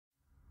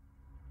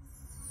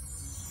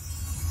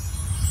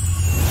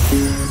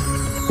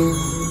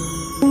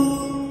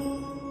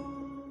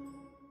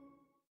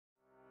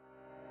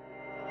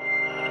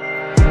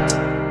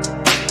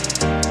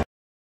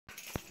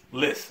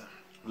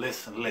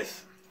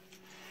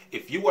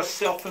If you are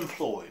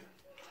self-employed,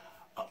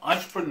 an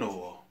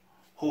entrepreneur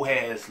who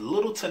has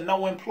little to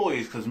no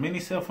employees, because many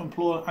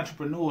self-employed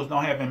entrepreneurs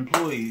don't have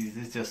employees,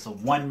 it's just a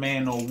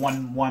one-man or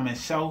one-woman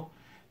show,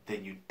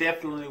 then you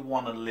definitely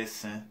want to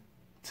listen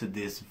to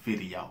this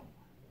video.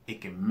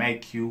 It can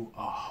make you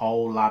a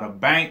whole lot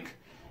of bank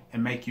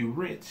and make you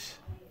rich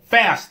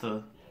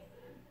faster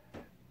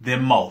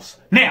than most.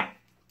 Now,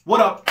 what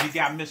up? You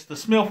got Mr.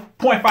 Smith,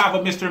 0.5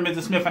 of Mr. and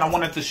Mrs. Smith, and I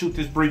wanted to shoot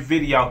this brief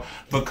video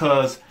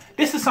because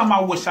this is something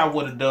I wish I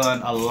would have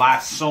done a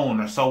lot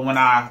sooner. So when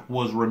I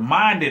was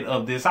reminded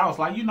of this, I was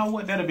like, you know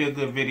what? That'll be a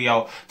good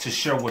video to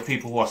share with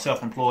people who are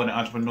self-employed and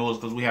entrepreneurs,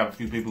 because we have a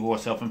few people who are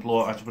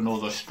self-employed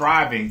entrepreneurs or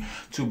striving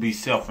to be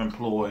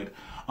self-employed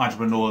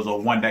entrepreneurs, or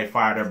one day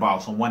fire their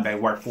boss and one day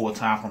work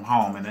full-time from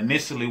home. And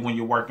initially, when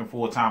you're working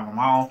full-time from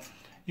home,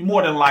 you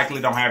more than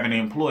likely don't have any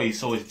employees,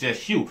 so it's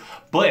just you.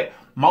 But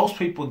most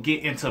people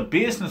get into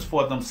business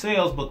for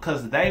themselves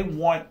because they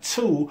want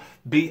to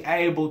be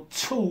able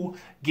to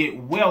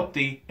get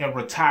wealthy and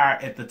retire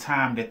at the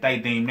time that they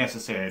deem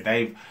necessary.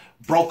 They've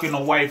broken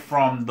away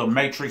from the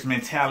matrix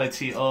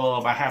mentality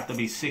of I have to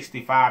be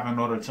 65 in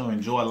order to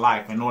enjoy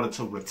life, in order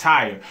to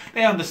retire.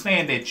 They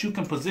understand that you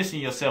can position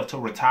yourself to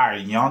retire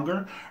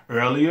younger,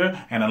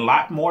 earlier, and a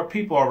lot more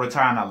people are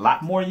retiring a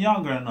lot more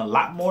younger and a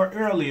lot more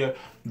earlier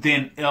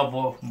than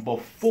ever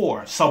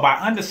before. So by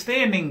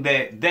understanding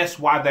that, that's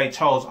why they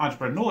chose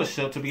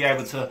entrepreneurship, to be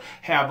able to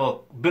have a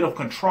bit of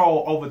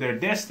control over their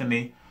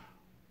destiny.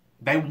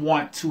 They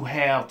want to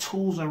have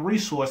tools and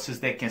resources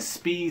that can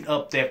speed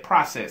up that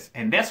process.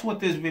 And that's what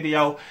this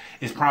video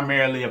is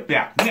primarily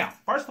about. Now,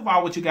 first of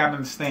all, what you got to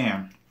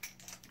understand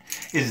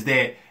is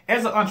that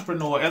as an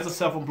entrepreneur, as a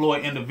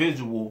self-employed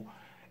individual,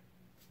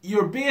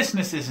 your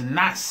business is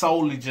not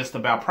solely just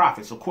about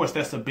profits. Of course,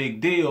 that's a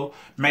big deal.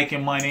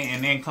 Making money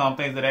and income,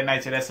 things of that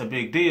nature, that's a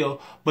big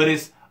deal. But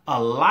it's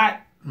a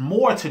lot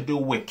more to do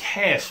with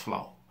cash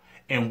flow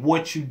and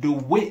what you do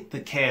with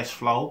the cash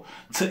flow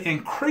to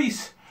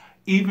increase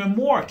even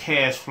more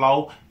cash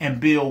flow and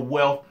build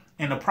wealth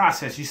in the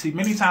process. You see,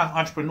 many times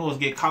entrepreneurs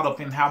get caught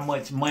up in how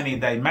much money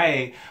they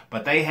made,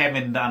 but they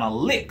haven't done a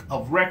lick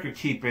of record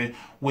keeping,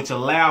 which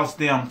allows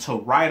them to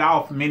write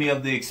off many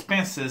of the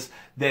expenses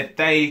that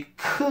they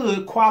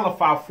could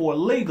qualify for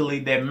legally,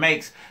 that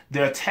makes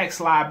their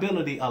tax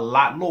liability a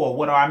lot lower.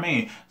 What do I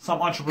mean?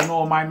 Some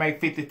entrepreneur might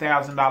make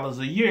 $50,000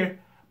 a year,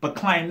 but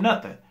claim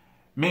nothing.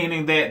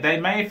 Meaning that they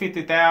made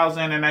 $50,000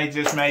 and they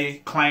just may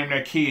claim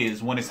their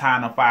kids when it's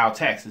time to file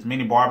taxes.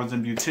 Many barbers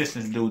and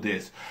beauticians do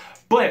this.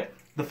 But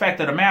the fact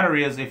of the matter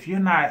is, if you're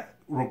not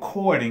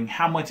recording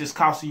how much it's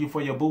costing you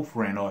for your booth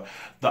rent, or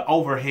the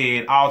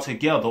overhead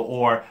altogether,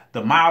 or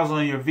the miles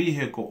on your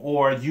vehicle,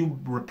 or you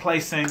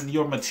replacing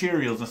your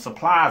materials and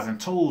supplies and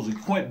tools,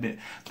 equipment,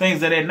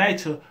 things of that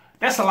nature,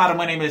 that's a lot of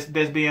money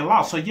that's being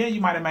lost. So yeah,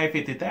 you might have made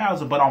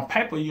 $50,000, but on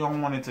paper you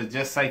don't want it to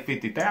just say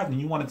 $50,000.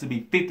 You want it to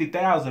be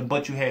 $50,000,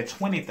 but you had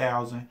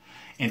 $20,000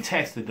 in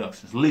tax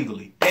deductions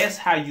legally. That's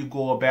how you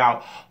go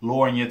about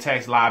lowering your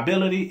tax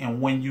liability.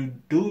 And when you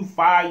do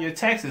file your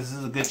taxes,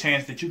 there's a good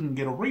chance that you can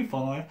get a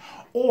refund,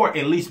 or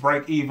at least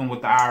break even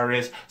with the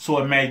IRS. So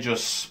it made your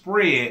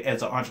spread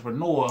as an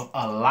entrepreneur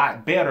a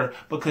lot better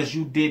because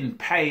you didn't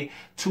pay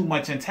too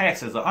much in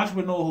taxes. An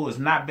entrepreneur who is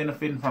not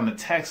benefiting from the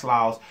tax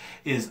laws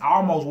is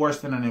almost worse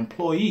than an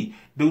employee,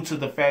 due to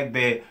the fact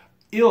that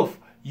if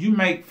you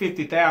make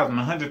 $50,000,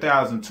 $100,000,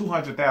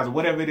 $200,000,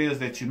 whatever it is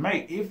that you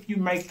make, if you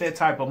make that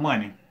type of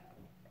money,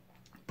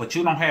 but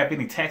you don't have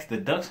any tax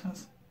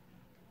deductions,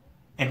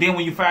 and then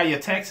when you file your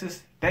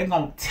taxes, they're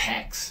going to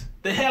tax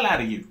the hell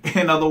out of you.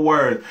 In other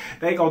words,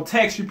 they're going to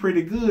tax you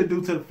pretty good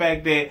due to the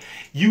fact that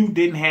you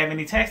didn't have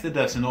any tax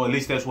deduction, or at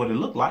least that's what it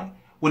looked like.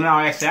 When in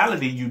all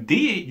actuality, you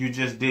did. You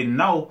just didn't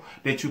know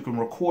that you can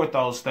record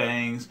those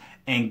things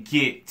and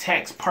get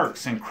tax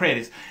perks and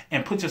credits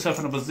and put yourself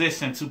in a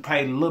position to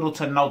pay little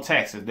to no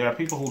taxes. There are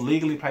people who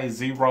legally pay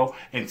zero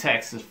in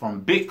taxes, from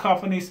big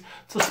companies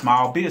to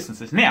small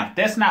businesses. Now,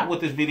 that's not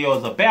what this video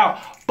is about,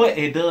 but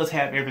it does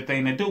have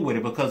everything to do with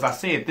it, because I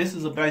said this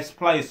is the best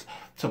place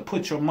to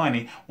put your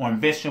money or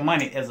invest your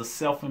money as a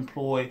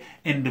self-employed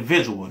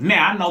individual.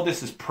 Now, I know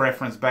this is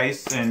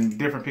preference-based and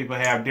different people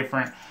have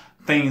different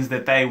things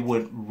that they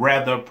would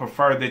rather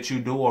prefer that you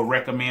do or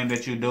recommend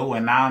that you do,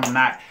 and I'm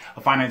not a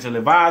financial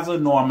advisor,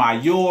 nor am I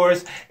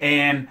yours,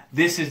 and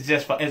this is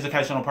just for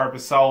educational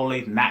purpose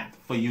solely, not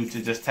for you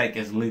to just take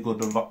as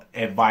legal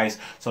advice.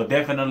 So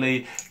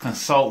definitely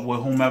consult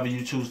with whomever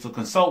you choose to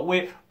consult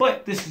with,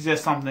 but this is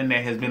just something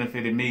that has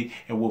benefited me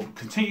and will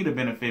continue to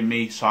benefit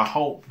me, so I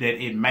hope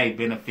that it may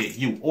benefit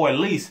you, or at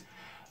least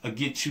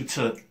get you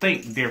to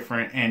think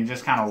different and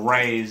just kind of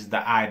raise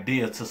the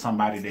idea to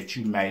somebody that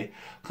you may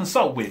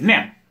consult with.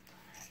 Now,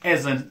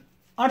 as an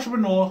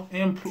entrepreneur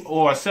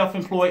or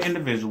self-employed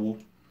individual,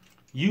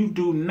 you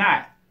do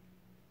not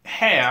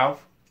have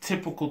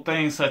typical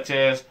things such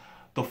as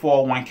the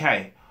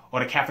 401k or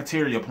the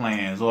cafeteria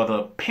plans or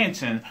the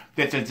pension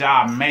that your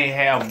job may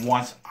have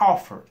once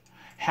offered.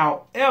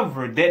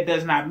 However, that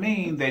does not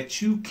mean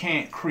that you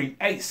can't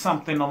create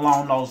something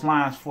along those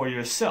lines for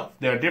yourself.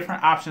 There are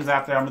different options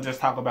out there. I'm going to just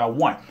talk about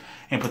one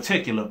in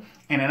particular.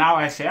 And in all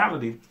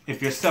actuality,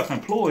 if you're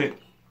self-employed,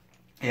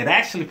 it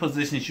actually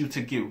positions you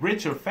to get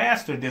richer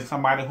faster than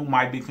somebody who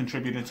might be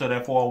contributing to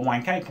their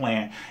 401k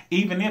plan,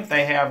 even if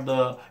they have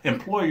the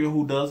employer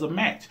who does a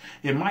match.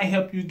 It might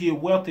help you get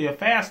wealthier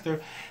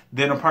faster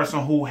than a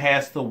person who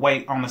has to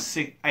wait on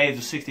the age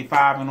of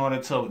 65 in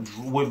order to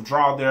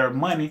withdraw their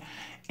money,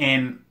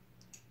 and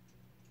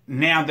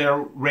now they're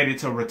ready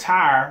to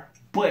retire,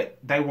 but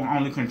they were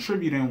only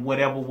contributing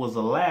whatever was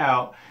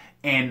allowed.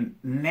 And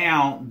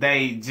now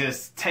they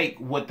just take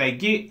what they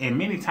get, and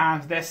many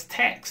times that's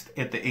taxed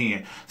at the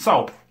end.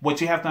 So what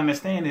you have to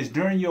understand is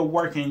during your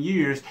working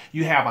years,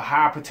 you have a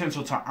high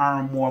potential to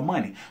earn more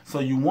money.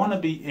 So you want to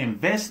be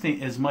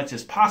investing as much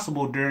as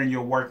possible during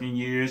your working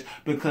years,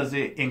 because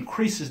it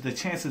increases the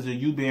chances of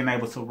you being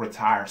able to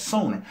retire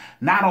sooner.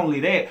 Not only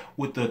that,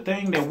 with the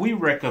thing that we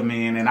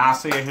recommend, and I'll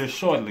say it here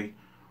shortly,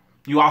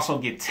 you also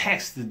get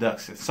tax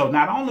deductions. So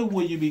not only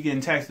will you be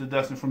getting tax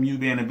deductions from you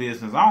being a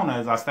business owner,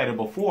 as I stated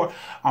before,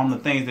 on the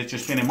things that you're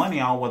spending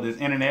money on, whether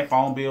it's internet,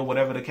 phone bill,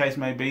 whatever the case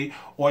may be,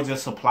 or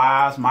just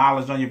supplies,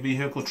 mileage on your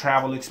vehicle,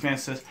 travel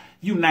expenses,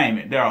 you name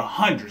it. There are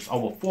hundreds,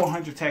 over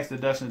 400 tax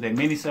deductions that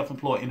many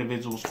self-employed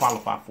individuals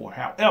qualify for.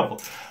 However,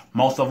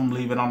 most of them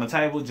leave it on the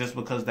table just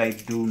because they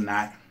do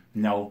not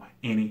know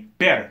any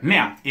better.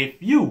 Now,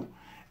 if you,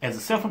 as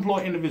a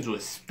self-employed individual,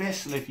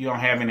 especially if you don't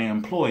have any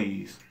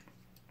employees,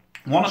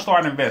 want to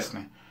start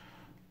investing,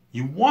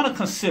 you want to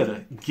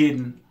consider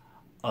getting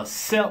a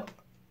SEP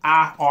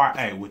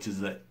IRA, which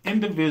is an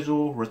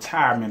individual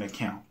retirement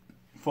account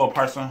for a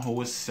person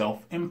who is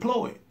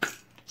self-employed.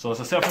 So it's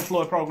a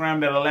self-employed program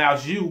that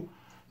allows you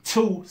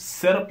to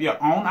set up your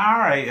own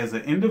IRA as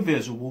an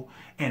individual,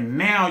 and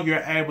now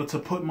you're able to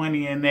put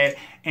money in that,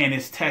 and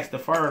it's tax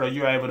deferred, or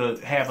you're able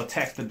to have a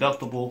tax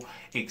deductible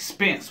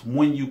expense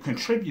when you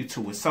contribute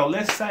to it. So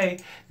let's say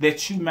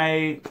that you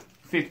made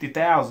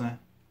 $50,000,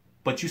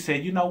 but you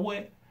said, you know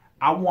what,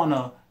 I want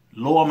to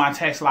lower my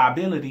tax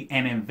liability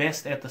and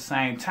invest at the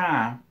same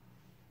time.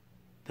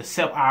 The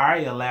SEP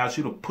IRA allows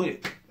you to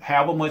put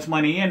however much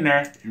money in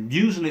there,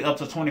 usually up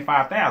to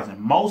 $25,000.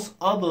 Most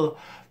other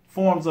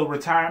forms of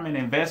retirement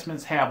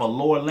investments have a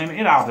lower limit.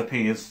 It all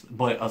depends,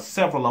 but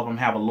several of them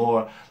have a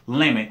lower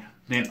limit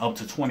than up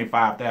to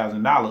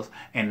 $25,000.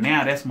 And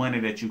now that's money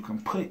that you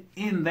can put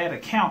in that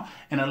account,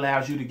 and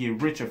allows you to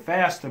get richer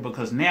faster,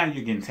 because now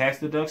you're getting tax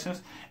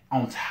deductions.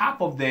 On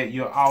top of that,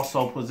 you're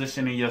also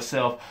positioning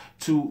yourself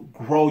to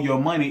grow your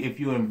money if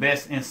you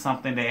invest in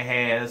something that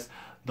has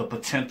the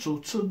potential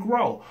to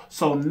grow.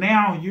 So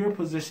now you're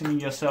positioning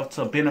yourself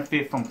to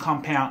benefit from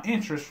compound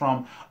interest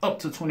from up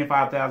to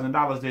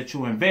 $25,000 that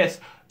you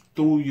invest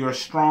through your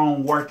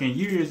strong working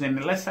years.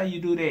 And let's say you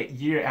do that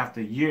year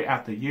after year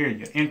after year,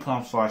 your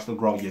income starts to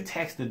grow, your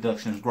tax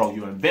deductions grow,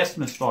 your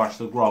investment starts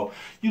to grow.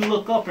 You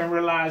look up and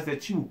realize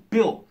that you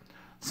built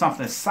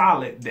something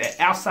solid, that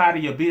outside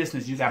of your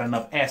business, you got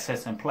enough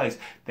assets in place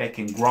that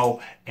can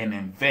grow and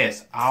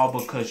invest, all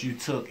because you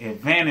took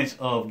advantage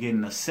of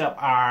getting a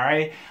SEP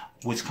IRA,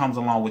 which comes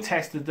along with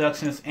tax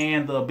deductions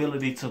and the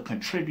ability to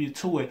contribute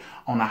to it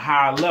on a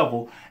higher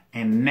level.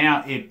 And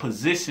now it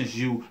positions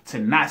you to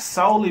not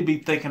solely be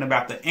thinking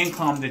about the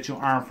income that you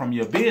earn from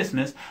your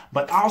business,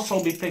 but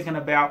also be thinking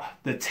about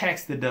the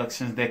tax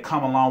deductions that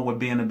come along with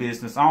being a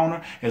business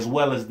owner, as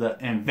well as the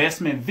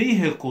investment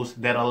vehicles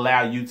that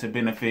allow you to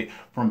benefit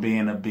from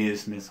being a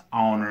business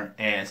owner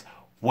as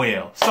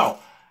well. So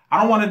I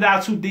don't want to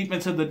dive too deep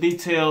into the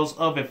details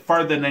of it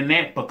further than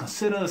that, but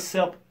consider a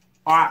SEP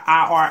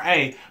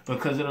IRA,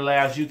 because it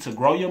allows you to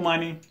grow your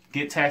money,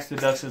 get tax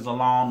deductions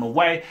along the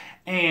way,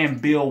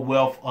 and build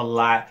wealth a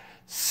lot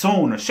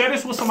sooner. Share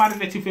this with somebody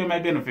that you feel may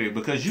benefit,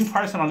 because you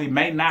personally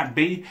may not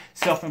be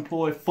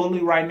self-employed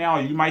fully right now,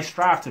 or you might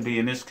strive to be,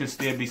 and this could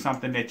still be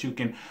something that you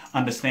can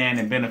understand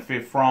and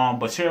benefit from.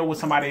 But share it with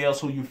somebody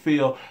else who you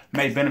feel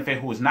may benefit,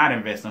 who is not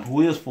investing,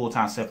 who is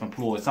full-time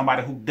self-employed,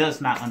 somebody who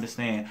does not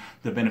understand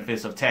the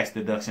benefits of tax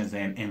deductions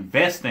and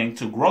investing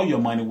to grow your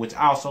money, which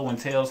also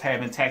entails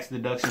having tax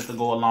deductions to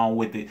go along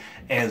with it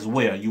as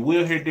well. You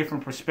will hear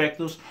different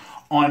perspectives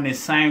on this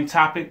same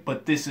topic,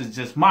 but this is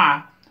just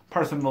my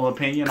personal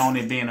opinion on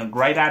it being a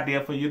great idea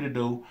for you to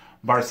do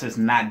versus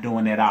not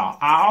doing it all.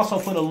 I also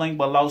put a link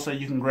below so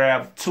you can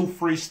grab 2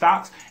 free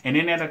stocks, and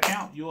in that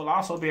account you will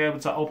also be able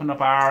to open up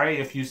an IRA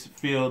if you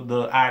feel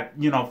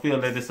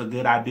feel that it's a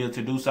good idea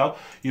to do so.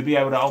 You'll be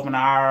able to open an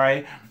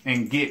IRA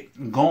and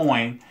get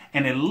going,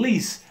 and at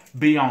least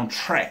be on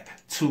track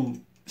to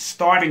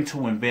starting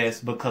to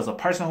invest, because a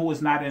person who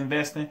is not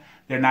investing,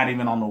 they're not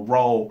even on the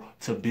road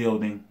to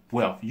building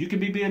wealth. You can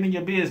be building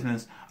your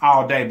business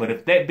all day, but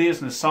if that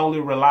business solely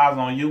relies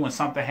on you and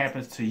something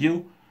happens to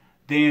you,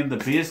 then the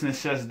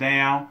business shuts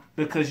down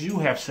because you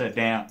have shut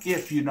down,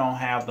 if you don't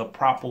have the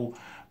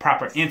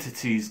proper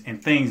entities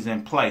and things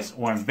in place,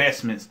 or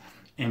investments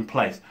in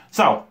place.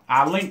 So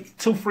I'll link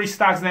 2 free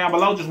stocks down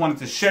below. Just wanted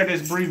to share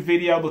this brief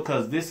video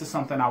because this is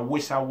something I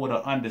wish I would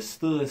have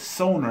understood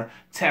sooner,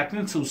 tapped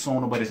into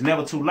sooner, but it's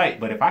never too late.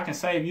 But if I can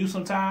save you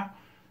some time,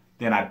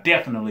 then I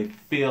definitely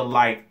feel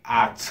like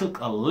I took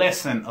a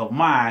lesson of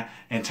mine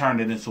and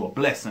turned it into a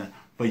blessing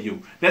for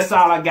you. That's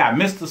all I got.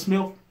 Mr.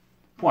 Smith,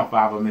 .5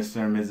 of Mr.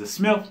 and Mrs.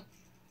 Smith,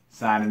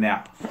 signing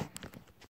out.